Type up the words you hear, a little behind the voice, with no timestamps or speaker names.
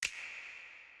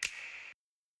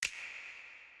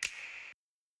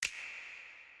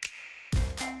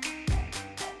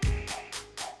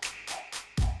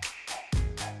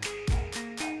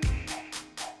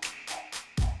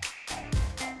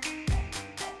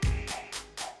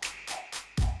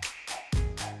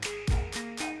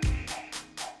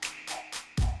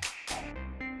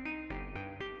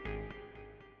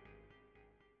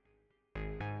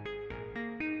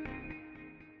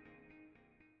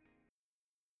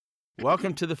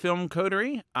Welcome to the Film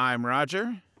Coterie. I'm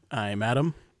Roger. I'm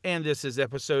Adam. And this is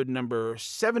episode number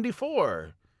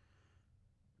 74.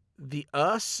 The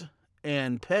Us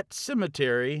and Pet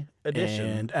Sematary edition.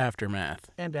 And Aftermath.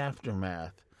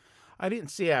 I didn't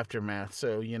see Aftermath,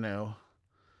 so,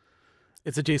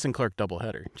 It's a Jason Clarke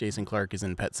doubleheader. Jason Clarke is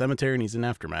in Pet Sematary and he's in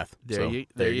Aftermath. There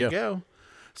you go.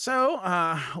 So,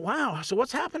 wow. So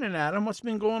what's happening, Adam? What's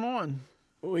been going on?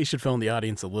 We should film the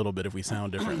audience a little bit if we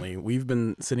sound differently. We've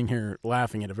been sitting here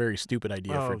laughing at a very stupid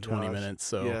idea for 20 minutes.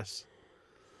 So yes.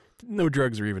 No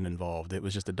drugs are even involved. It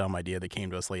was just a dumb idea that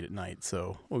came to us late at night.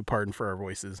 So we pardon for our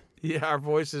voices. Yeah, our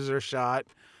voices are shot.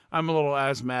 I'm a little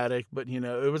asthmatic, but,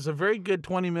 it was a very good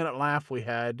 20-minute laugh we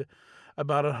had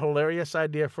about a hilarious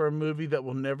idea for a movie that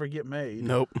will never get made.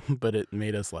 Nope, but it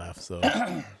made us laugh. So,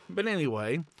 But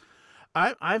anyway,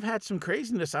 I've had some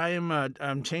craziness.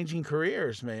 I'm changing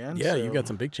careers, man. Yeah, you got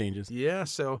some big changes. Yeah,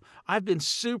 so I've been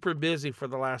super busy for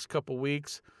the last couple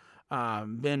weeks.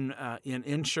 Been in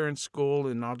insurance school,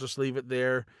 and I'll just leave it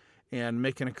there, and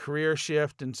making a career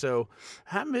shift. And so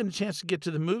haven't been a chance to get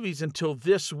to the movies until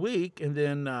this week, and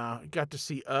then got to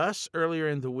see Us earlier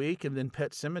in the week, and then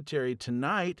Pet Sematary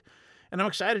tonight. And I'm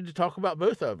excited to talk about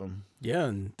both of them. Yeah,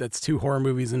 and that's 2 horror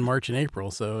movies in March and April,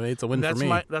 so it's a win for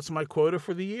me. That's my quota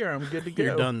for the year. I'm good to go.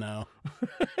 You're done now.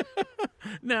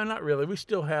 No, not really. We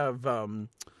still have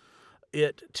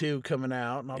It 2 coming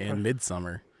out. And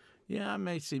Midsummer. Yeah, I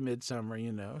may see Midsummer,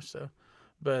 so.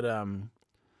 But, and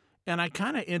I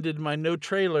kind of ended my no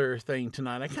trailer thing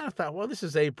tonight. I kind of thought, well, this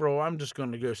is April. I'm just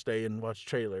going to go stay and watch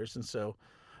trailers. And so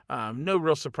no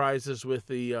real surprises with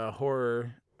the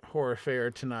horror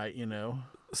fair tonight,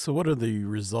 So what are the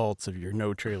results of your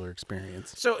no trailer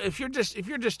experience? So if you're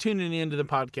just tuning into the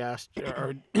podcast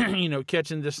or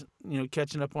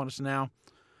catching up on us now,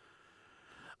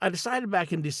 I decided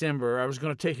back in December I was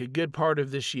going to take a good part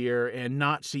of this year and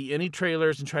not see any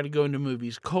trailers and try to go into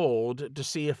movies cold to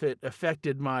see if it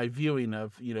affected my viewing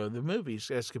of, the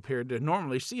movies as compared to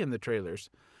normally seeing the trailers.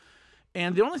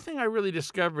 And the only thing I really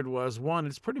discovered was, one,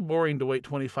 it's pretty boring to wait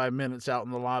 25 minutes out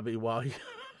in the lobby while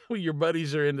your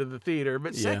buddies are into the theater.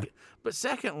 But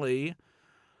secondly,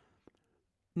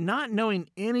 not knowing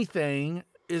anything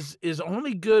is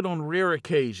only good on rare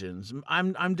occasions.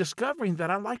 I'm discovering that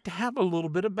I like to have a little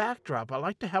bit of backdrop. I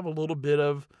like to have a little bit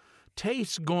of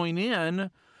taste going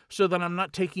in so that I'm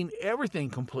not taking everything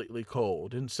completely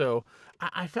cold. And so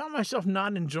I found myself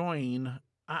not enjoying.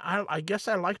 I guess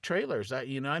I like trailers. I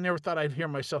never thought I'd hear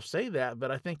myself say that,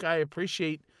 but I think I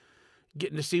appreciate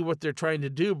getting to see what they're trying to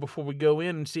do before we go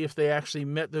in and see if they actually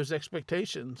met those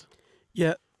expectations.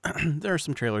 Yeah, there are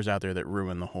some trailers out there that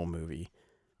ruin the whole movie.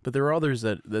 But there are others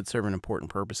that serve an important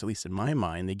purpose, at least in my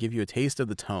mind. They give you a taste of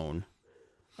the tone.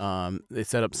 They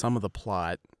set up some of the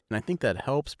plot. And I think that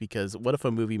helps because what if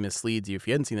a movie misleads you? If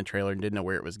you hadn't seen the trailer and didn't know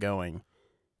where it was going,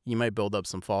 you might build up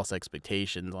some false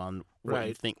expectations on what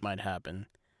you think might happen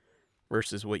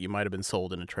versus what you might have been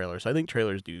sold in a trailer. So I think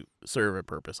trailers do serve a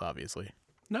purpose, obviously.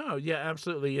 No, yeah,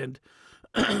 absolutely. And,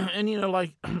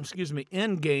 excuse me,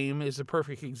 Endgame is a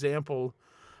perfect example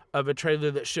of a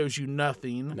trailer that shows you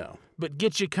nothing, but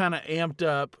gets you kind of amped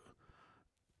up,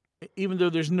 even though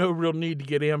there's no real need to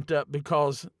get amped up,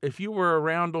 because if you were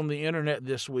around on the internet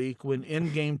this week when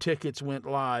Endgame tickets went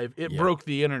live, it broke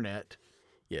the internet.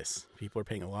 Yes, people are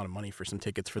paying a lot of money for some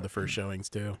tickets for the first showings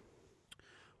too.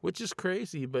 Which is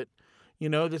crazy, but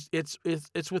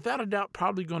it's without a doubt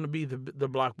probably going to be the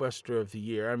blockbuster of the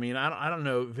year. I mean, I don't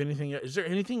know if anything. Is there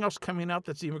anything else coming out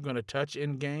that's even going to touch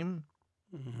Endgame?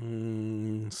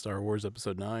 Star Wars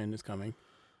Episode 9 is coming.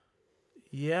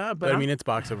 Yeah, but I mean, it's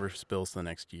box office bills the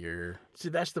next year. See,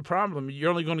 that's the problem. You're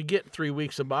only going to get 3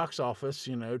 weeks of box office,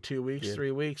 2 weeks,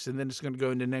 3 weeks, and then it's going to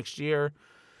go into next year.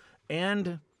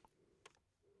 And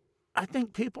I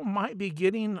think people might be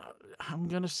getting, I'm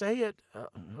going to say it, a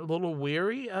little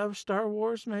weary of Star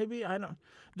Wars, maybe.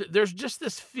 There's just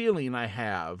this feeling I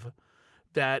have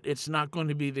that it's not going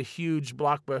to be the huge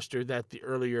blockbuster that the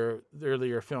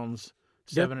earlier films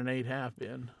 7 and 8 have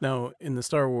been. Now, in the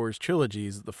Star Wars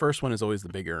trilogies, the first one is always the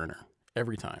big earner,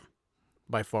 every time.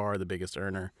 By far the biggest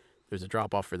earner. There's a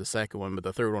drop-off for the second one, but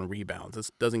the third one rebounds.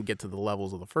 This doesn't get to the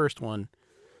levels of the first one,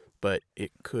 but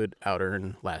it could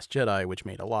out-earn Last Jedi, which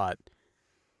made a lot.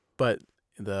 But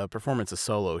the performance of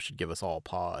Solo should give us all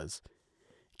pause.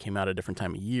 It came out at a different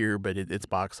time of year, but its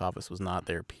box office was not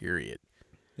there, period.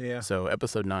 Yeah. So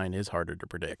Episode 9 is harder to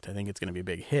predict. I think it's going to be a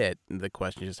big hit. The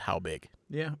question is just how big.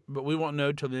 Yeah, but we won't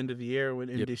know till the end of the year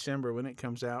in December when it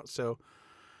comes out. So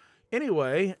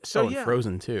anyway, and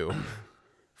Frozen 2.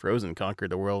 Frozen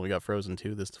conquered the world. We got Frozen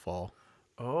 2 this fall.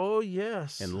 Oh,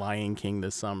 yes. And Lion King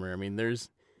this summer. I mean, there's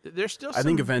There's still I some.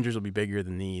 think Avengers will be bigger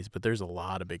than these, but there's a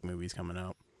lot of big movies coming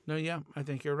out. No, yeah, I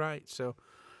think you're right. So,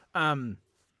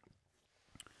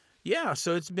 yeah,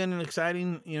 so it's been an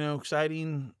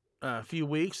exciting few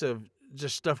weeks of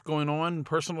just stuff going on,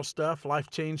 personal stuff, life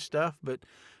change stuff, but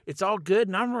it's all good,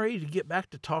 and I'm ready to get back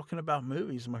to talking about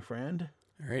movies, my friend.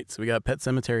 All right, so we got Pet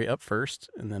Sematary up first,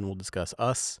 and then we'll discuss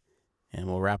Us, and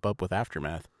we'll wrap up with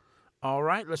Aftermath. All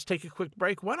right, let's take a quick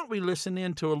break. Why don't we listen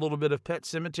in to a little bit of Pet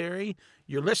Sematary?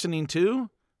 You're listening to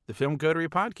the Film Coterie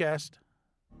podcast.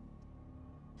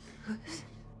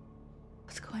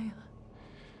 What's going on?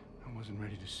 I wasn't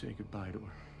ready to say goodbye to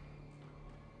her.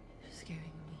 You're scaring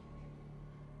me.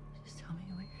 Just tell me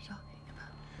what you're talking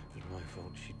about. It was my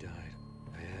fault she died.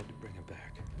 I had to bring her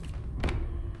back.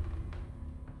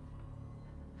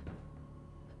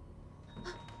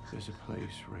 There's a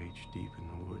place rage deep in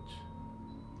the woods,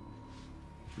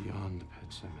 beyond the Pet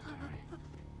Sematary.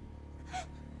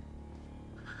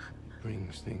 It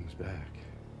brings things back.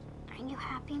 Are you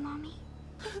happy, Mommy?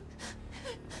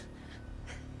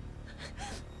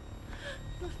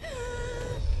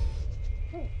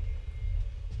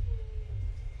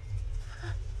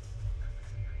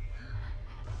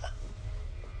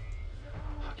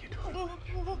 Hug your daughter. Hug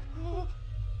your daughter.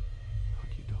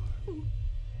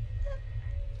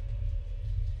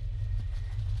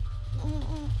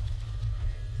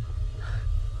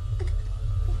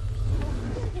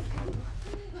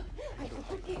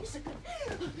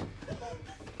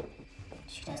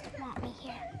 She doesn't want me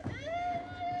here.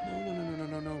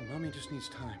 No. Mommy just needs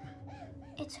time.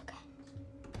 It's okay.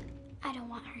 I don't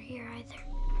want her here either.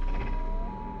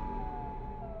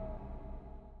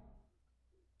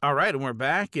 All right, and we're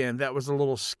back, and that was a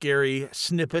little scary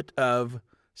snippet of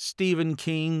Stephen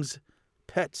King's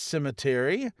Pet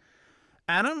Sematary.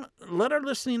 Adam, let our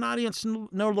listening audience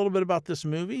know a little bit about this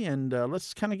movie, and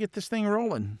let's kind of get this thing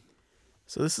rolling.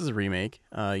 So this is a remake.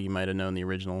 You might have known the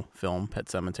original film, Pet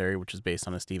Sematary, which is based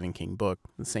on a Stephen King book,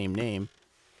 the same name.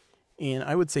 And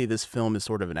I would say this film is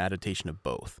sort of an adaptation of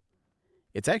both.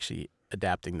 It's actually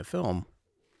adapting the film.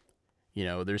 You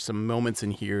know, there's some moments in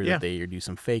here that they do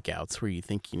some fake outs where you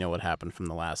think you know what happened from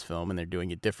the last film, and they're doing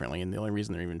it differently. And the only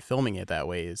reason they're even filming it that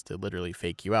way is to literally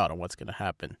fake you out on what's going to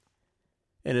happen.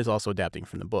 And it's also adapting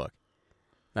from the book.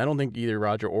 I don't think either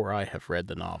Roger or I have read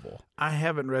the novel. I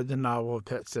haven't read the novel of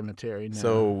Pet Sematary, no.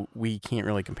 So we can't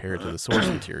really compare it to the source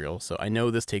material. So I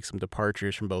know this takes some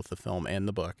departures from both the film and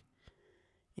the book.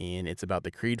 And it's about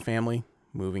the Creed family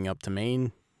moving up to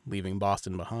Maine, leaving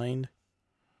Boston behind.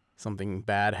 Something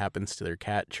bad happens to their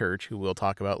cat, Church, who we'll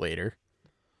talk about later.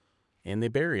 And they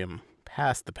bury him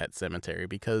past the Pet Sematary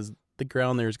because the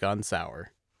ground there's gone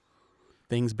sour.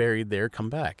 Things buried there come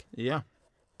back. Yeah.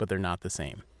 But they're not the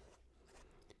same.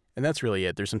 And that's really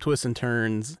it. There's some twists and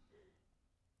turns.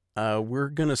 We're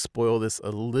going to spoil this a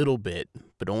little bit,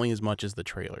 but only as much as the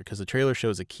trailer, because the trailer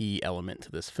shows a key element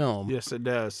to this film. Yes, it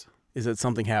does. Is that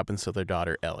something happens to their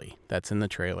daughter, Ellie. That's in the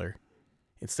trailer.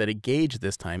 Instead of Gage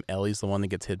this time, Ellie's the one that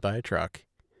gets hit by a truck,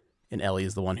 and Ellie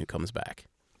is the one who comes back.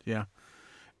 Yeah.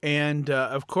 And,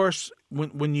 of course,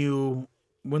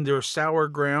 when there's sour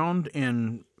ground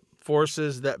and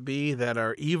forces that be that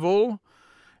are evil,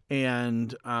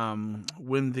 and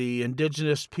when the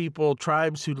indigenous people,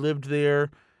 tribes who lived there,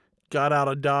 got out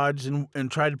of Dodge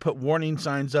and tried to put warning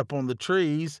signs up on the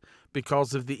trees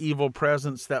because of the evil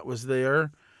presence that was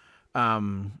there,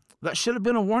 that should have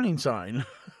been a warning sign.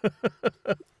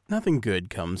 Nothing good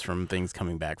comes from things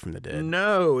coming back from the dead.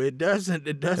 No, it doesn't.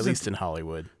 It doesn't. At least in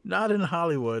Hollywood. Not in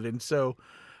Hollywood. And so,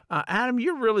 Adam,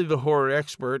 you're really the horror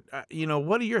expert.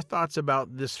 What are your thoughts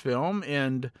about this film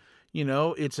and,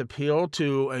 its appeal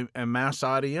to a mass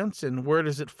audience, and where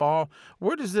does it fall?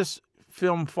 Where does this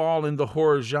film fall in the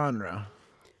horror genre?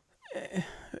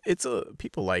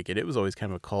 People like it. It was always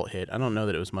kind of a cult hit. I don't know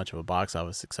that it was much of a box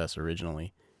office success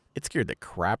originally. It scared the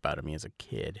crap out of me as a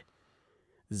kid.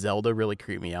 Zelda really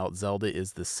creeped me out. Zelda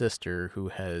is the sister who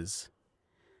has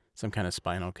some kind of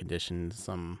spinal condition.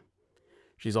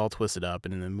 She's all twisted up,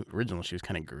 and in the original she was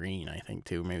kind of green, I think,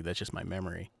 too. Maybe that's just my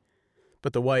memory.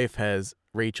 But the wife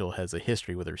Rachel has a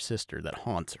history with her sister that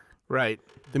haunts her. Right.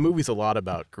 The movie's a lot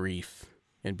about grief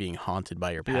and being haunted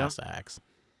by your past acts.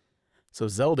 So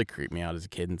Zelda creeped me out as a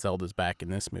kid, and Zelda's back in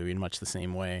this movie in much the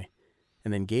same way.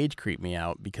 And then Gage creeped me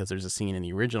out because there's a scene in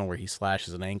the original where he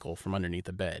slashes an ankle from underneath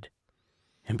the bed.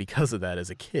 And because of that, as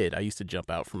a kid, I used to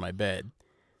jump out from my bed.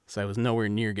 So I was nowhere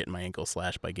near getting my ankle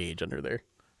slashed by Gage under there.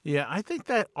 Yeah, I think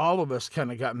that all of us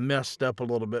kind of got messed up a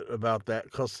little bit about that,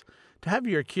 because to have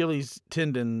your Achilles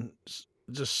tendon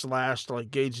just slashed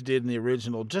like Gage did in the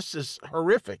original just is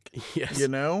horrific. Yes.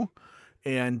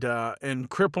 And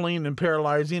crippling and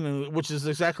paralyzing, and which is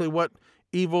exactly what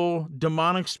evil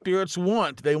demonic spirits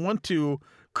want. They want to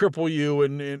cripple you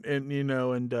and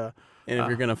And if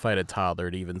you're going to fight a toddler,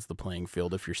 it evens the playing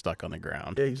field if you're stuck on the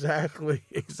ground. exactly.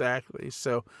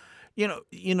 So,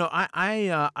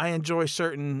 I enjoy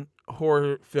certain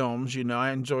horror films.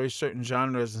 I enjoy certain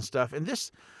genres and stuff. And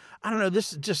this, I don't know,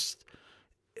 this just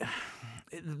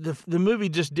the movie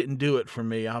just didn't do it for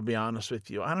me. I'll be honest with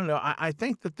you. I don't know. I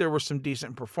think that there were some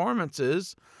decent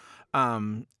performances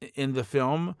in the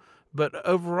film, but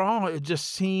overall, it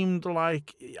just seemed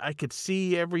like I could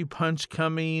see every punch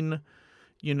coming.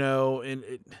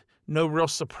 And no real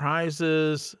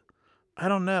surprises. I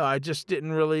don't know. I just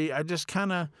didn't really. I just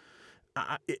kind of.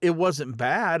 It wasn't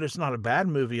bad. It's not a bad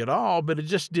movie at all, but it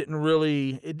just didn't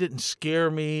really. It didn't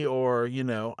scare me, or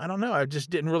I don't know. I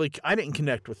just didn't really. I didn't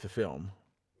connect with the film.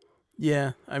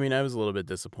 Yeah, I mean, I was a little bit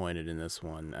disappointed in this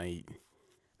one.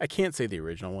 I can't say the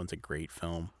original one's a great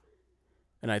film,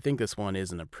 and I think this one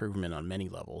is an improvement on many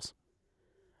levels.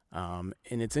 And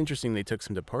it's interesting they took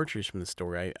some departures from the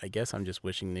story. I guess I'm just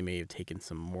wishing they may have taken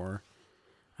some more.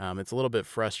 It's a little bit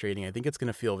frustrating. I think it's going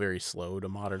to feel very slow to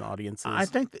modern audiences. I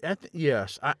think,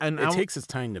 yes. It takes its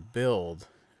time to build,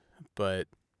 but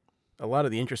a lot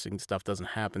of the interesting stuff doesn't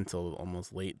happen until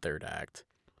almost late third act.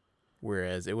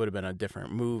 Whereas it would have been a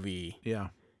different movie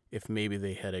if maybe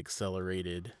they had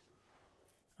accelerated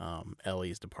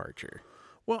Ellie's departure.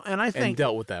 Well, and I think... And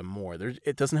dealt with that more.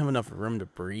 It doesn't have enough room to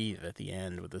breathe at the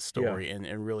end with the story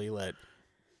and really let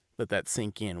that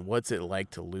sink in. What's it like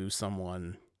to lose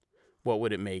someone? What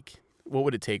would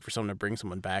it take for someone to bring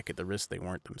someone back at the risk they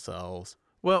weren't themselves?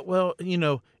 Well,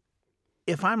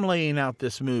 if I'm laying out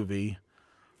this movie,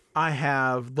 I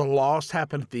have the loss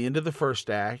happen at the end of the first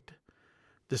act.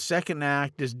 The second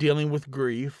act is dealing with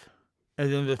grief.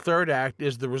 And then the third act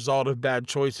is the result of bad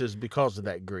choices because of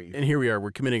that grief. And here we are.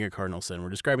 We're committing a cardinal sin. We're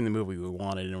describing the movie we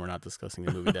wanted, and we're not discussing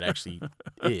the movie that actually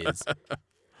is.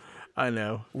 I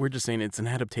know. We're just saying it's an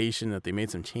adaptation, that they made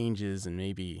some changes, and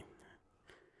maybe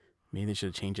they should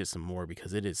have changed it some more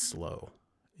because it is slow.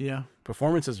 Yeah.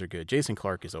 Performances are good. Jason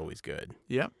Clarke is always good.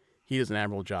 Yep. He does an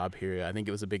admirable job here. I think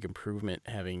it was a big improvement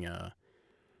having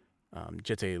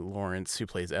Jette Lawrence, who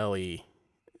plays Ellie,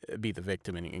 be the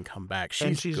victim and come back.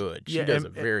 She's good. She does a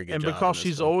very good job. And because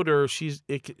she's older,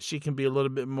 she can be a little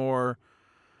bit more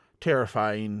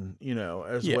terrifying,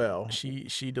 as well.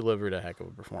 She delivered a heck of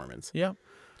a performance. Yeah.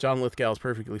 John Lithgow is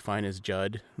perfectly fine as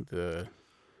Judd,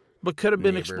 but could have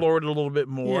been neighbor. explored a little bit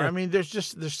more. Yeah. I mean,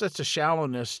 there's such a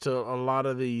shallowness to a lot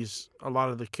of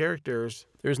the characters.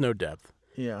 There's no depth.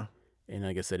 Yeah. And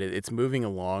like I said, it's moving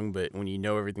along, but when you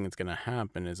know everything that's going to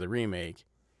happen as a remake,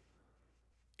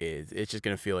 it's just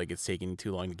going to feel like it's taking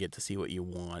too long to get to see what you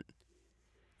want.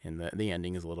 And the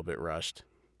ending is a little bit rushed.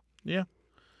 Yeah.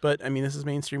 But, I mean, this is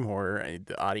mainstream horror.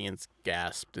 The audience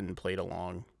gasped and played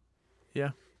along.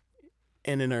 Yeah.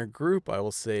 And in our group, I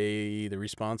will say the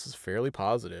response is fairly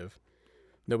positive.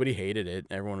 Nobody hated it.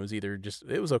 Everyone was either just,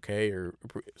 it was okay, or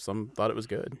some thought it was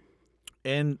good.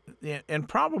 And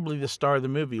probably the star of the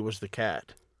movie was the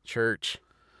cat. Church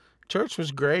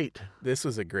was great. This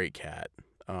was a great cat.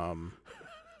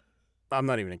 I'm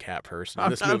not even a cat person.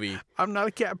 I'm not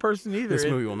a cat person either. This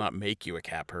movie will not make you a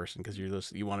cat person because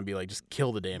you want to be like, just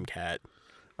kill the damn cat.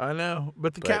 I know,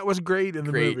 but the cat was great in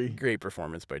the movie. Great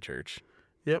performance by Church.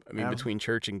 Yep. I mean, between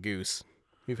Church and Goose,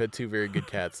 we've had two very good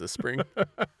cats this spring.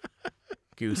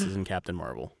 Goose is in Captain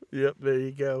Marvel. Yep, there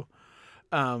you go.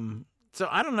 So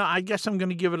I don't know. I guess I'm going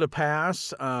to give it a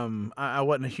pass. I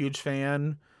wasn't a huge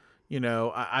fan.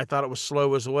 I thought it was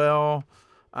slow as well.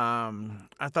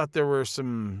 I thought there were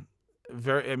some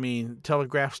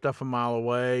telegraph stuff a mile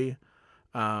away.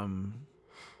 The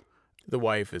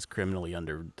wife is criminally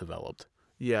underdeveloped.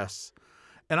 Yes.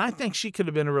 And I think she could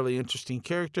have been a really interesting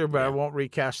character, but I won't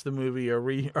recast the movie or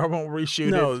I won't reshoot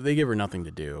it. No, they give her nothing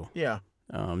to do. Yeah.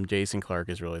 Jason Clarke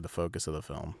is really the focus of the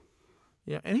film.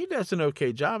 Yeah, and he does an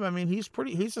okay job. I mean, he's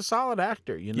a solid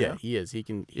actor, Yeah, he is. He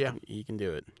can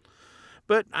do it.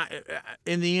 But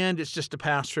in the end, it's just a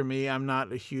pass for me. I'm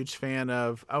not a huge fan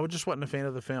of... I just wasn't a fan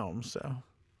of the film, so...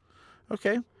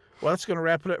 Okay, well, that's going to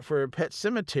wrap it up for Pet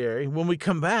Sematary. When we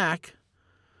come back,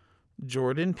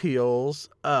 Jordan Peele's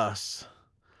Us.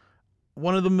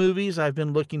 One of the movies I've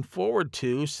been looking forward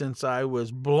to since I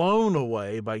was blown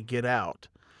away by Get Out.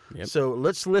 Yep. So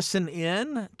let's listen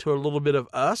in to a little bit of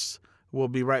Us. We'll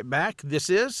be right back. This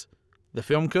is the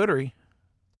Film Coterie.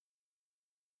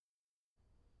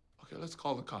 Okay, let's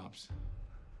call the cops.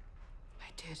 I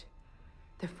did.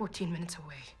 They're 14 minutes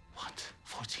away. What?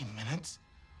 14 minutes?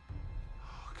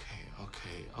 Okay.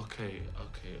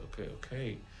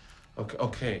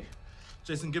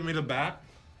 Jason, give me the bat.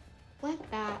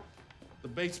 What bat? The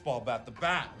baseball bat, the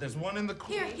bat. There's one in the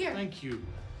corner. Here. Thank you.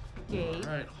 Gabe.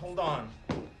 All right, hold on.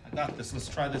 I got this. Let's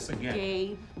try this again.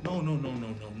 Gabe. No.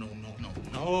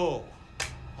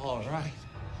 All right.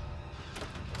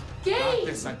 Gabe.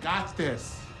 I got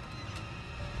this.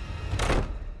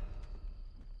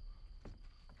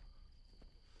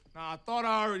 Now, I thought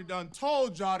I already done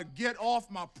told y'all to get off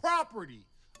my property,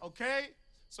 okay?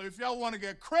 So if y'all want to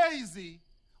get crazy,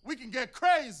 we can get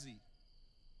crazy.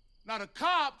 Now, the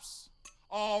cops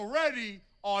are already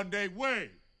on their way.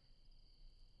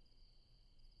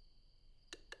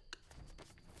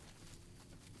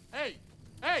 Hey!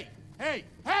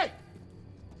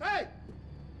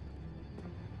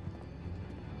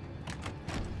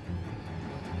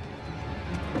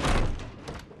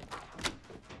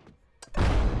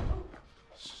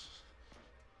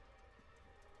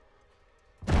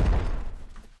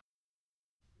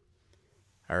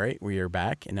 All right, we are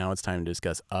back, and now it's time to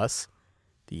discuss Us,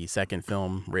 the second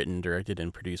film written, directed,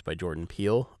 and produced by Jordan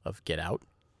Peele of Get Out.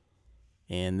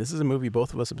 And this is a movie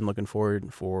both of us have been looking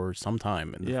forward for some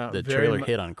time. And the trailer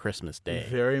hit on Christmas Day.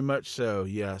 Very much so,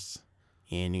 yes.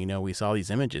 And, we saw these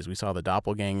images. We saw the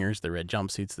doppelgangers, the red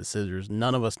jumpsuits, the scissors.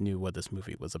 None of us knew what this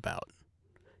movie was about.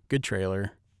 Good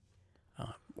trailer.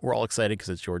 We're all excited because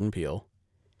it's Jordan Peele.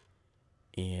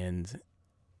 And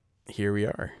here we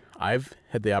are. I've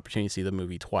had the opportunity to see the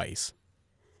movie twice.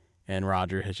 And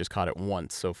Roger has just caught it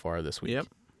once so far this week. Yep.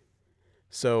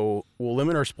 So we'll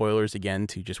limit our spoilers again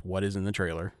to just what is in the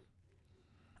trailer.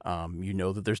 You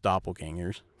know that there's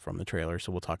doppelgangers from the trailer,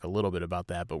 so we'll talk a little bit about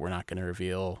that, but we're not going to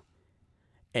reveal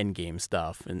endgame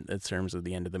stuff in terms of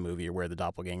the end of the movie or where the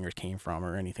doppelgangers came from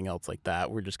or anything else like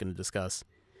that. We're just going to discuss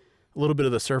a little bit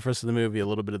of the surface of the movie, a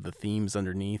little bit of the themes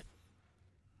underneath,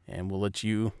 and we'll let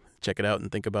you check it out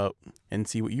and think about and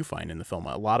see what you find in the film.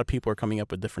 A lot of people are coming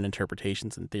up with different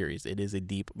interpretations and theories. It is a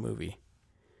deep movie.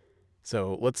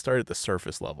 So let's start at the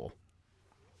surface level.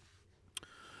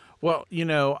 Well,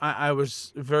 I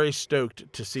was very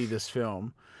stoked to see this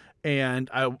film.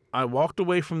 And I walked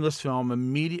away from this film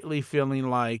immediately feeling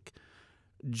like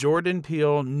Jordan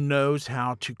Peele knows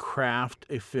how to craft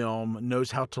a film,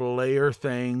 knows how to layer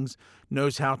things,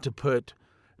 knows how to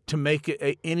make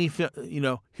it any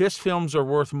film. His films are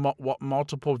worth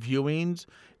multiple viewings.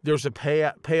 There's a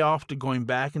payoff to going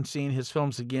back and seeing his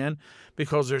films again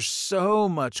because there's so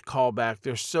much callback.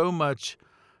 There's so much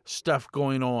stuff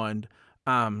going on.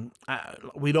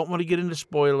 We don't want to get into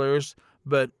spoilers,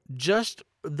 but just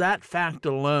that fact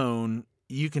alone,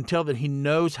 you can tell that he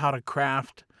knows how to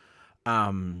craft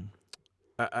a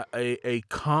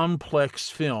complex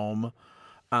film.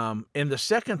 And the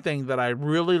second thing that I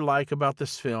really like about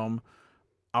this film,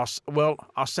 I'll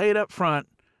say it up front.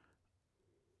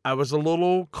 I was a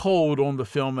little cold on the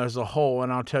film as a whole,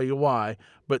 and I'll tell you why.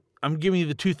 But I'm giving you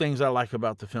the two things I like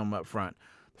about the film up front.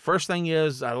 The first thing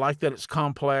is I like that it's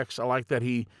complex. I like that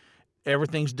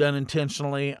everything's done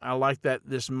intentionally. I like that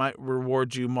this might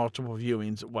reward you multiple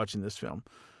viewings watching this film.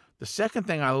 The second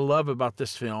thing I love about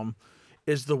this film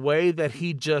is the way that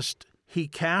he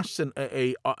casts an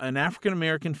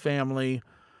African-American family,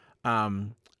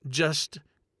 just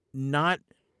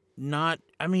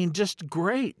just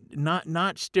great, not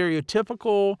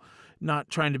stereotypical, not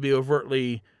trying to be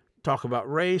overtly talk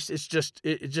about race. It's just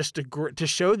to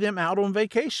show them out on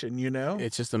vacation,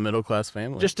 It's just a middle-class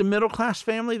family. Just a middle-class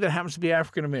family that happens to be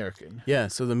African-American. Yeah,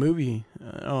 so the movie,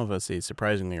 I don't know if I say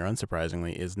surprisingly or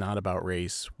unsurprisingly, is not about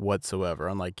race whatsoever,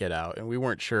 unlike Get Out. And we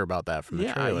weren't sure about that from the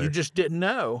trailer. Yeah, you just didn't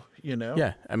know,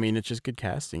 Yeah, it's just good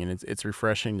casting, and it's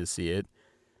refreshing to see it.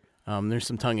 There's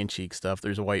some tongue-in-cheek stuff.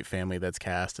 There's a white family that's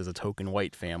cast as a token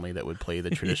white family that would play the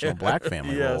traditional black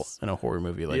family role in a horror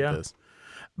movie like this.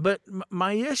 But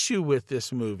my issue with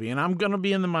this movie, and I'm going to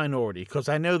be in the minority because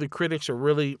I know the critics are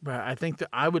really, I think that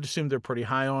I would assume they're pretty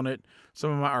high on it.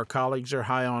 Some of our colleagues are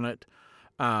high on it.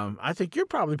 I think you're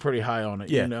probably pretty high on it.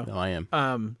 Yeah, no, I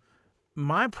am.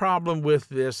 My problem with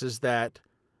this is that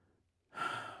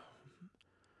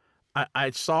I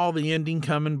saw the ending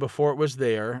coming before it was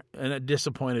there, and it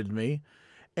disappointed me.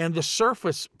 And the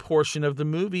surface portion of the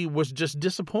movie was just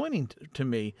disappointing to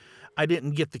me. I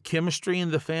didn't get the chemistry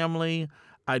in the family.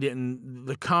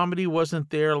 The comedy wasn't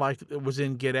there like it was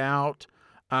in Get Out.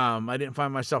 I didn't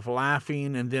find myself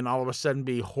laughing and then all of a sudden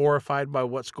be horrified by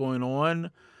what's going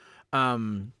on.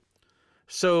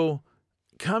 So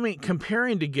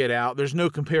comparing to Get Out, there's no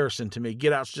comparison to me.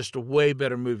 Get Out's just a way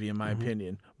better movie in my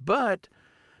opinion. But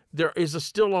there is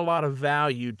still a lot of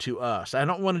value to us. I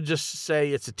don't want to just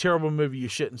say it's a terrible movie, you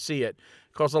shouldn't see it,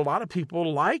 because a lot of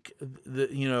people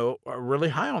are really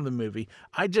high on the movie.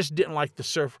 I just didn't like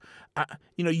the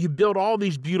you build all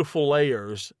these beautiful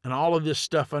layers and all of this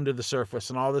stuff under the surface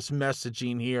and all this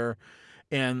messaging here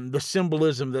and the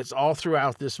symbolism that's all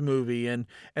throughout this movie and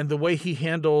the way he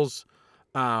handles,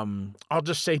 I'll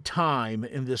just say, time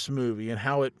in this movie and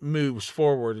how it moves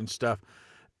forward and stuff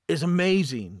is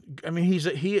amazing. I mean,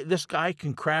 this guy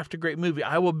can craft a great movie.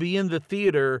 I will be in the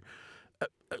theater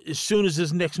as soon as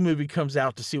his next movie comes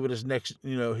out to see what his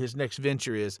next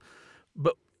venture is.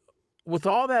 But with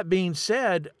all that being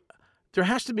said, there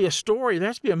has to be a story. There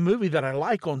has to be a movie that I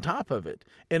like on top of it.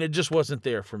 And it just wasn't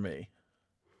there for me.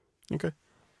 Okay.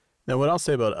 Now, what I'll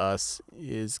say about Us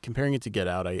is comparing it to Get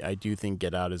Out, I do think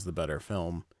Get Out is the better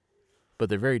film, but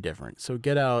they're very different. So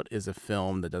Get Out is a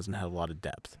film that doesn't have a lot of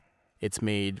depth. It's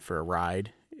made for a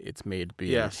ride. It's made to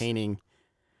be entertaining,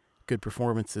 good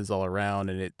performances all around,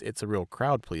 and it's a real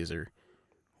crowd pleaser.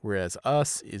 Whereas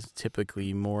Us is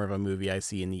typically more of a movie I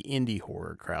see in the indie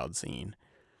horror crowd scene,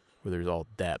 where there's all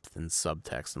depth and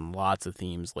subtext and lots of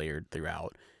themes layered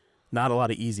throughout. Not a lot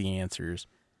of easy answers.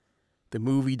 The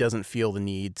movie doesn't feel the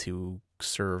need to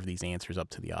serve these answers up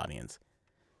to the audience.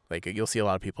 Like, you'll see a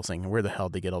lot of people saying, where the hell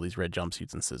did they get all these red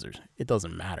jumpsuits and scissors? It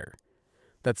doesn't matter.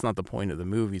 That's not the point of the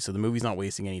movie, so the movie's not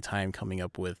wasting any time coming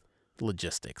up with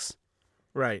logistics.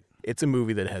 Right. It's a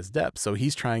movie that has depth, so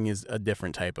he's trying a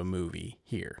different type of movie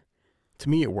here. To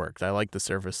me, it worked. I like the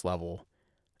surface level.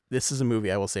 This is a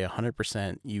movie I will say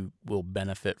 100% you will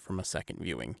benefit from a second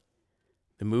viewing.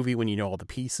 The movie, when you know all the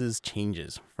pieces,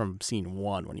 changes from scene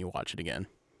one when you watch it again.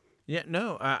 Yeah,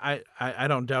 no, I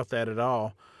don't doubt that at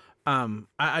all.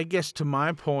 I guess to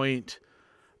my point,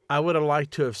 I would have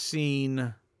liked to have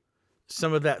seen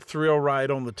some of that thrill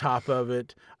ride on the top of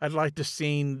it. I'd like to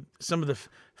seen some of the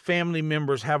family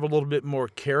members have a little bit more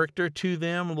character to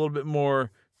them, a little bit more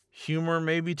humor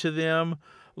maybe to them,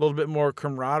 a little bit more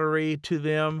camaraderie to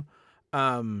them.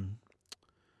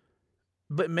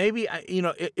 But maybe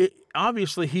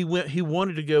obviously he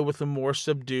wanted to go with a more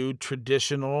subdued,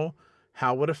 traditional,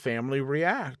 how would a family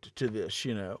react to this,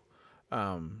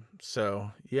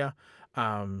 So yeah,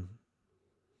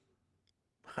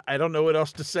 I don't know what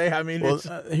else to say. I mean,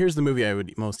 here's the movie I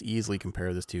would most easily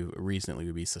compare this to recently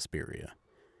would be Suspiria,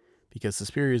 because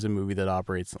Suspiria is a movie that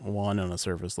operates, one, on a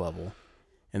surface level,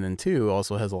 and then two,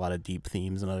 also has a lot of deep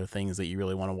themes and other things that you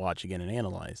really want to watch again and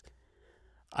analyze.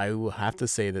 I will have to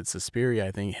say that Suspiria,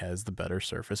 I think, has the better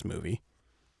surface movie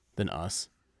than Us.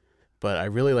 But I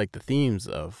really like the themes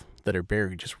that are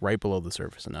buried just right below the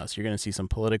surface in Us. You're going to see some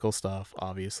political stuff,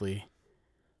 obviously.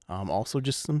 Also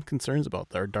just some concerns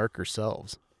about our darker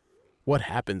selves. What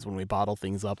happens when we bottle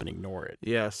things up and ignore it?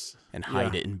 Yes. And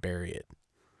hide it and bury it.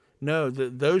 No,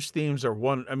 those themes are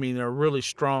they're really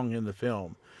strong in the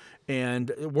film.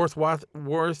 And worth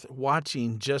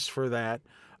watching just for that.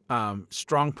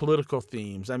 Strong political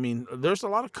themes. I mean, there's a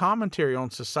lot of commentary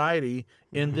on society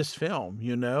in this film,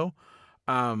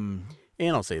 And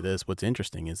I'll say this, what's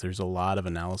interesting is there's a lot of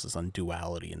analysis on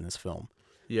duality in this film.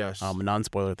 Yes. A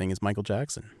non-spoiler thing is Michael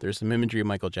Jackson. There's some imagery of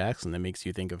Michael Jackson that makes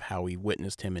you think of how we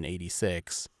witnessed him in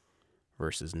 86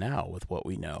 versus now with what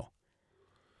we know.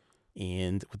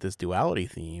 And with this duality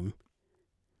theme,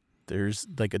 there's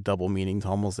like a double meaning to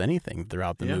almost anything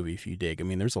throughout the movie if you dig. I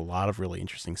mean, there's a lot of really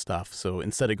interesting stuff. So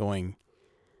instead of going,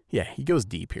 he goes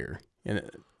deep here.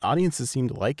 And audiences seem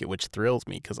to like it, which thrills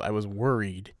me because I was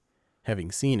worried,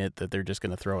 having seen it, that they're just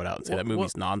going to throw it out and say that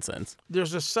movie's nonsense.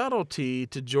 There's a subtlety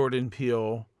to Jordan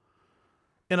Peele.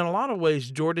 In a lot of ways,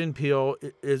 Jordan Peele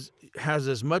has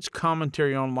as much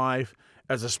commentary on life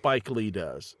as a Spike Lee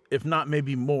does, if not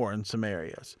maybe more in some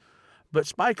areas. But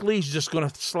Spike Lee's just going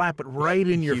to slap it right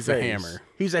in your face. He's a hammer.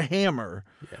 He's a hammer.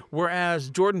 Yeah. Whereas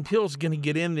Jordan Peele's going to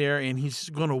get in there and he's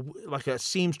going to, like a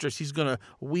seamstress, he's going to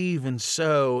weave and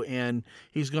sew and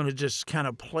he's going to just kind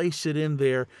of place it in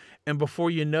there. And before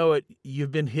you know it,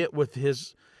 you've been hit with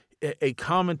a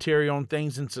commentary on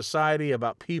things in society,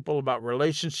 about people, about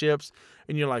relationships.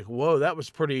 And you're like, whoa, that was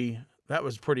pretty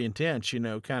intense,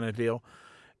 kind of deal.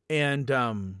 And,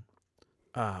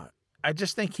 I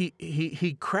just think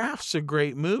he crafts a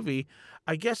great movie.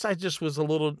 I guess I just was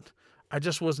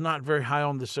not very high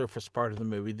on the surface part of the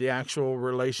movie, the actual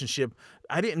relationship.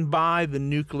 I didn't buy the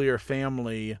nuclear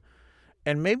family,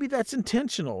 and maybe that's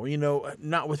intentional,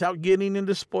 not without getting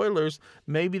into spoilers.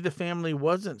 Maybe the family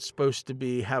wasn't supposed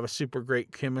to have a super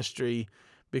great chemistry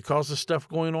because of stuff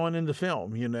going on in the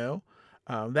film,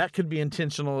 that could be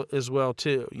intentional as well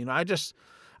too.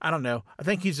 I don't know. I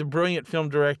think he's a brilliant film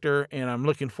director, and I'm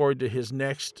looking forward to his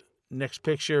next next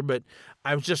picture. But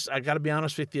I got to be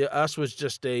honest with you, Us was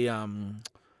just a,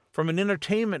 from an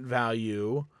entertainment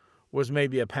value, was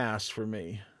maybe a pass for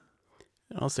me.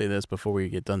 I'll say this before we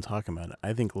get done talking about it.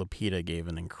 I think Lupita gave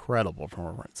an incredible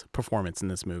performance in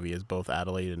this movie as both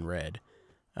Adelaide and Red,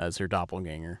 as her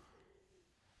doppelganger.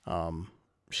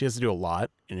 She has to do a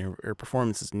lot, and her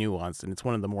performance is nuanced, and it's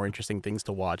one of the more interesting things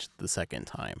to watch the second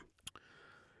time.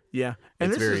 Yeah,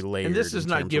 and It's very layered. And this is in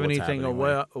not terms of giving what's anything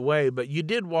happening away, but you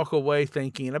did walk away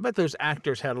thinking. I bet those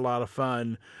actors had a lot of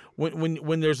fun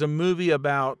when there's a movie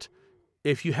about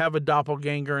if you have a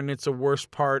doppelganger and it's a worse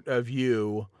part of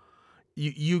you.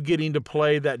 You getting to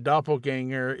play that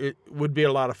doppelganger, it would be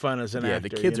a lot of fun as an actor. Yeah, the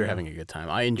kids you are know? having a good time.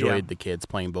 I enjoyed the kids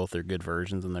playing both their good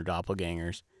versions and their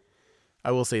doppelgangers.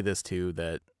 I will say this, too,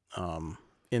 that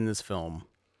in this film,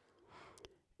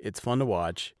 it's fun to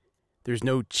watch. There's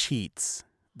no cheats.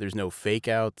 There's no fake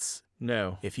outs.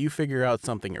 No. If you figure out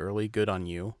something early, good on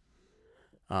you.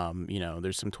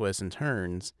 There's some twists and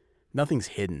turns. Nothing's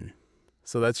hidden.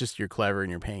 So that's just you're clever and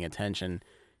you're paying attention.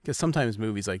 Because sometimes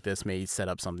movies like this may set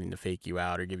up something to fake you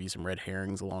out or give you some red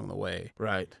herrings along the way.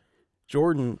 Right.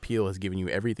 Jordan Peele has given you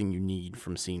everything you need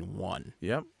from scene one.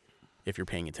 Yep. If you're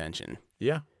paying attention.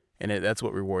 Yeah. And that's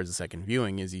what rewards the second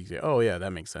viewing is you say, oh, yeah,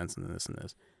 that makes sense, and this and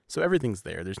this. So everything's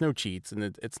there. There's no cheats,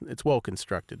 and it's well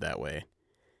constructed that way.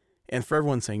 And for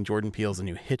everyone saying Jordan Peele's a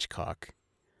new Hitchcock,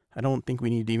 I don't think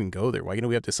we need to even go there. Why do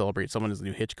we have to celebrate someone as a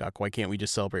new Hitchcock? Why can't we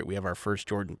just celebrate we have our first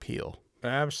Jordan Peele?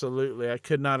 Absolutely. I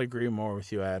could not agree more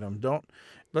with you, Adam.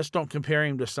 Let's don't compare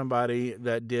him to somebody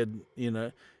that did,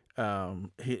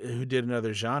 who did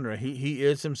another genre. He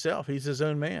is himself. He's his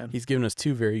own man. He's given us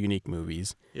two very unique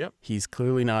movies. Yep. He's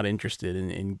clearly not interested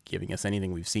in giving us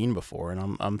anything we've seen before,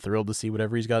 and I'm thrilled to see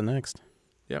whatever he's got next.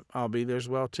 Yep, I'll be there as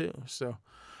well, too. So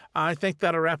I think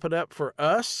that'll wrap it up for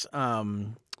us.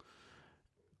 One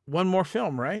more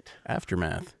film, right?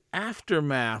 Aftermath.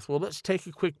 Well, let's take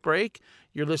a quick break.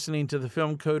 You're listening to the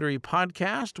Film Coterie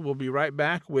podcast. We'll be right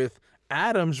back with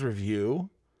Adam's review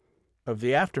of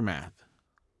The Aftermath.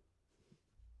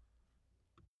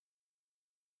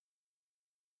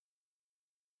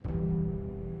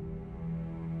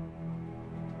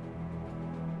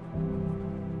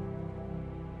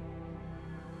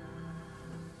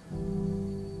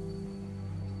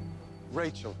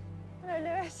 Rachel. Hello,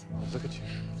 Lewis. Oh, look at you.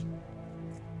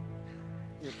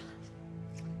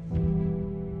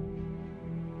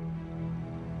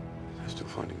 They're still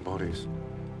finding bodies.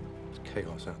 There's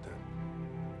chaos out there.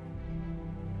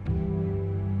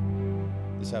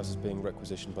 This house is being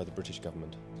requisitioned by the British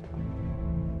government.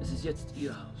 Es ist jetzt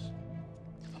Ihr Haus.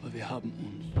 Aber wir haben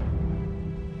uns.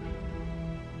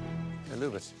 Hey,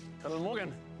 Lewis. Colonel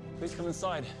Morgan, please come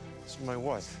inside. This is my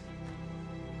wife.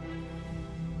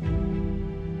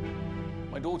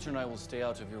 My daughter and I will stay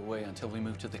out of your way until we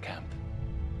move to the camp.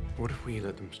 What if we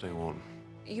let them stay on?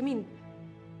 You mean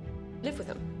live with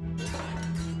them?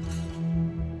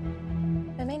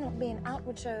 There may not be an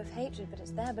outward show of hatred, but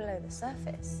it's there below the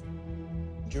surface.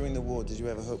 During the war, did you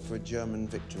ever hope for a German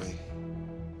victory?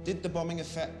 Did the bombing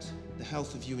affect the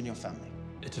health of you and your family?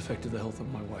 It affected the health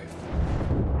of my wife.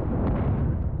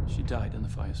 She died in the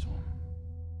firestorm.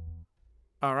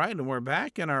 All right, and we're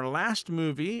back in our last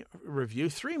movie review.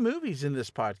 3 movies in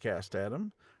this podcast,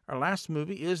 Adam. Our last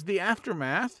movie is The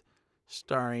Aftermath,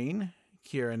 starring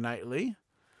Keira Knightley.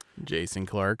 Jason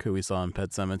Clarke, who we saw in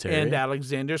Pet Sematary. And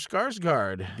Alexander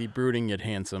Skarsgård. The brooding yet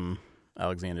handsome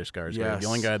Alexander Skarsgård. Yes. The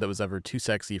only guy that was ever too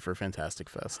sexy for Fantastic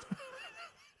Fest.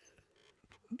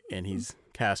 And he's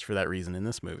cast for that reason in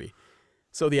this movie.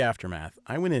 So The Aftermath.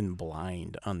 I went in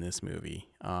blind on this movie.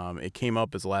 It came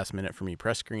up as last minute for me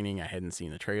press screening. I hadn't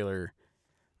seen the trailer.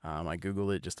 I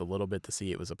Googled it just a little bit to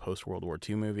see it was a post-World War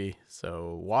II movie.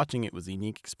 So watching it was a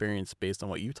unique experience based on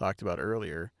what you talked about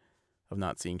earlier of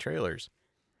not seeing trailers.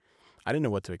 I didn't know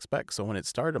what to expect. So when it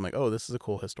started, I'm like, oh, this is a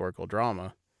cool historical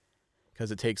drama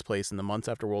because it takes place in the months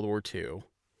after World War II.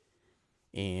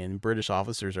 And British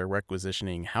officers are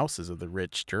requisitioning houses of the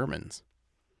rich Germans.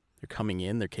 They're coming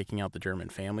in, they're kicking out the German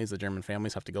families. The German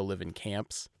families have to go live in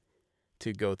camps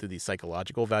to go through these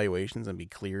psychological evaluations and be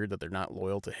cleared that they're not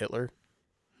loyal to Hitler.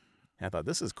 And I thought,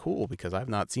 this is cool because I've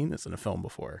not seen this in a film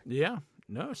before. Yeah,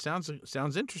 no, it sounds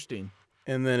interesting.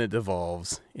 And then it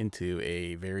devolves into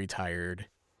a very tired,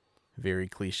 very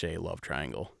cliche love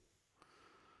triangle.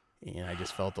 And I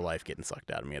just felt the life getting sucked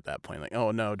out of me at that point. Like,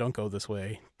 oh no, don't go this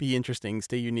way. Be interesting,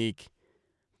 stay unique.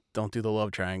 Don't do the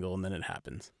love triangle, and then it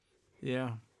happens.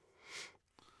 Yeah.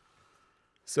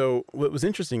 So what was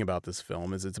interesting about this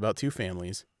film is it's about 2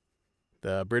 families.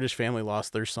 The British family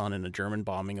lost their son in a German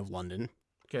bombing of London.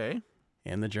 Okay.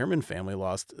 And the German family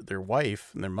lost their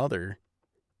wife and their mother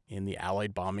in the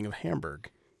Allied bombing of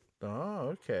Hamburg.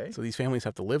 Oh, okay. So these families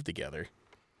have to live together.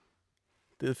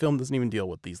 The film doesn't even deal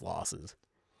with these losses.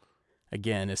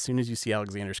 Again, as soon as you see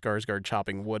Alexander Skarsgård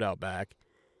chopping wood out back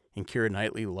and Keira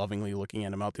Knightley lovingly looking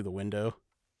at him out through the window,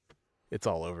 it's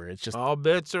all over. It's just all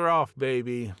bets are off,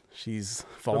 baby. She's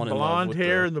fallen the in love blonde with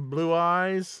hair and the blue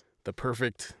eyes. The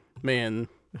perfect man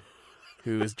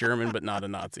who is German but not a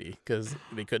Nazi, because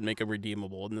they couldn't make him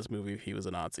redeemable in this movie if he was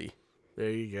a Nazi. There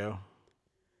you go.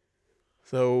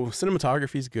 So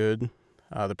cinematography's good.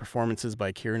 The performances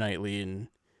by Keira Knightley and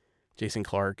Jason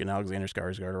Clarke and Alexander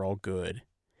Skarsgård are all good.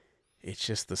 It's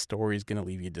just the story's going to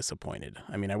leave you disappointed.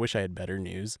 I mean, I wish I had better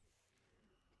news,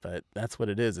 but that's what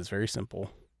it is. It's very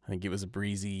simple. I think it was a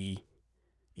breezy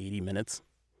 80 minutes.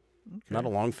 Okay. Not a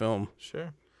long film.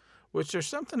 Sure. Which there's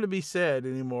something to be said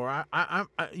anymore. I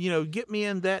get me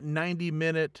in that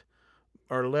 90-minute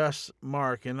or less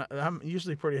mark, and I'm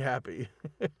usually pretty happy.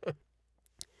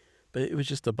 But it was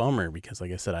just a bummer because,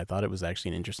 like I said, I thought it was actually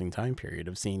an interesting time period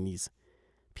of seeing these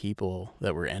people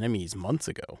that were enemies months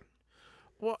ago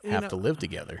have to live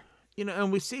together.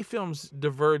 And we see films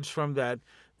diverge from that.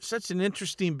 Such an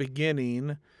interesting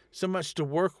beginning, so much to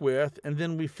work with, and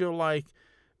then we feel like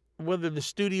whether the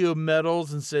studio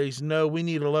meddles and says, no, we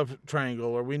need a love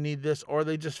triangle, or we need this, or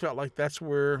they just felt like that's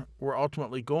where we're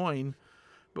ultimately going.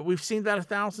 But we've seen that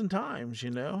 1,000 times,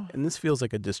 And this feels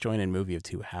like a disjointed movie of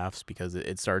two halves because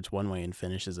it starts one way and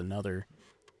finishes another.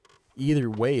 Either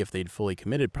way, if they'd fully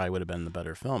committed, probably would have been the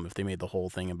better film. If they made the whole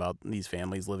thing about these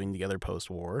families living together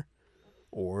post-war,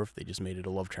 or if they just made it a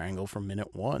love triangle from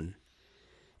minute one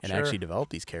and actually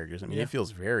developed these characters. I mean, It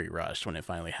feels very rushed when it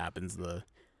finally happens.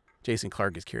 Jason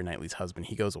Clarke is Keira Knightley's husband.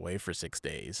 He goes away for 6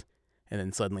 days, and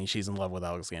then suddenly she's in love with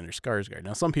Alexander Skarsgård.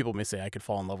 Now, some people may say I could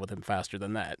fall in love with him faster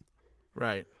than that.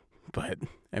 Right. But,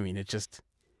 I mean, it's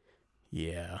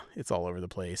all over the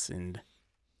place, and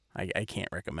I can't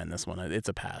recommend this one. It's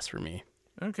a pass for me.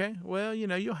 Okay. Well,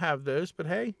 you'll have those, but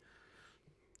hey,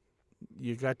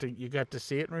 you got to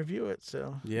see it and review it.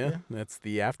 So yeah, that's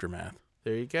The Aftermath.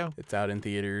 There you go. It's out in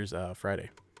theaters Friday.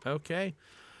 Okay.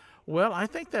 Well, I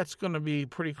think that's going to be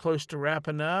pretty close to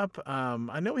wrapping up.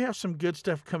 I know we have some good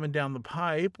stuff coming down the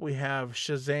pipe. We have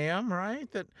Shazam, right?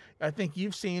 That I think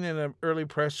you've seen in an early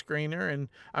press screener, and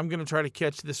I'm going to try to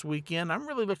catch this weekend. I'm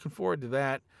really looking forward to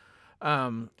that.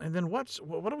 And then what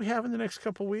do we have in the next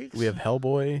couple weeks? We have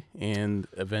Hellboy and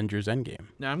Avengers Endgame.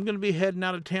 Now, I'm going to be heading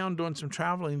out of town doing some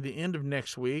traveling the end of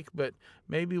next week, but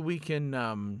maybe we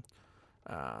can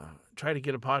try to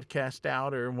get a podcast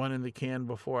out or one in the can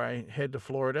before I head to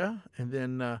Florida. And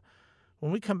then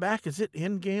when we come back, is it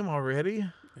Endgame already?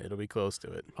 It'll be close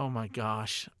to it. Oh, my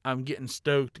gosh. I'm getting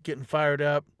stoked, getting fired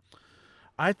up.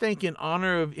 I think in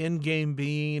honor of Endgame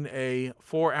being a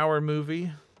 4-hour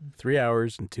movie, 3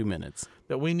 hours and 2 minutes,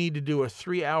 that we need to do a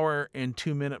 3-hour and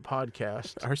 2-minute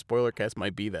podcast. Our spoiler cast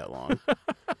might be that long.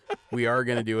 We are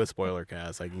going to do a spoiler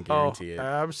cast. I can guarantee it.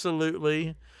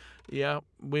 Absolutely. Yeah,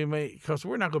 we may, because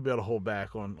we're not going to be able to hold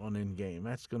back on Endgame.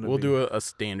 That's going to We'll do a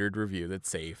standard review that's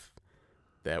safe.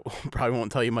 That probably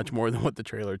won't tell you much more than what the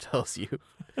trailer tells you.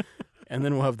 And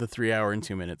then we'll have the 3-hour and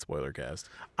 2-minute spoiler cast.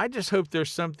 I just hope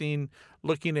there's something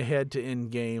looking ahead to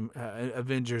Endgame,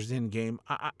 Avengers Endgame.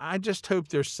 I just hope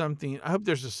there's something. I hope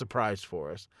there's a surprise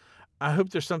for us. I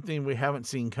hope there's something we haven't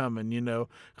seen coming,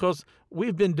 because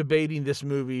we've been debating this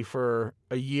movie for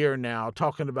a year now,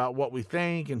 talking about what we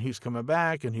think and who's coming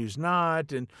back and who's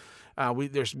not. And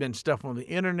there's been stuff on the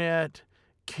internet.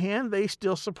 Can they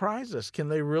still surprise us? Can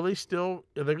they really still?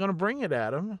 Are they going to bring it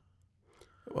at them?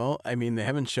 Well, I mean, they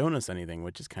haven't shown us anything,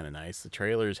 which is kind of nice. The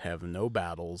trailers have no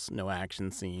battles, no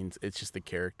action scenes. It's just the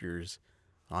characters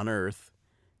on Earth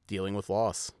dealing with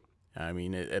loss. I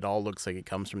mean, it all looks like it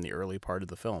comes from the early part of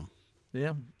the film.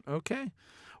 Yeah. Okay.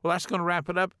 Well, that's going to wrap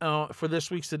it up for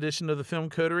this week's edition of the Film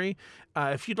Coterie.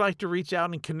 If you'd like to reach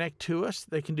out and connect to us,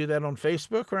 they can do that on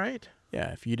Facebook, right?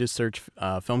 Yeah. If you just search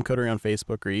Film Coterie on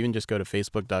Facebook, or even just go to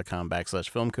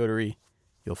facebook.com/Film Coterie,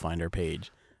 you'll find our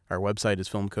page. Our website is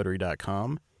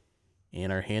filmcoterie.com,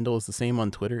 and our handle is the same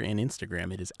on Twitter and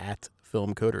Instagram. It is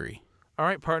 @FilmCoterie. All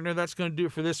right, partner, that's going to do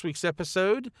it for this week's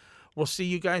episode. We'll see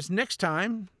you guys next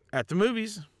time at the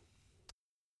movies.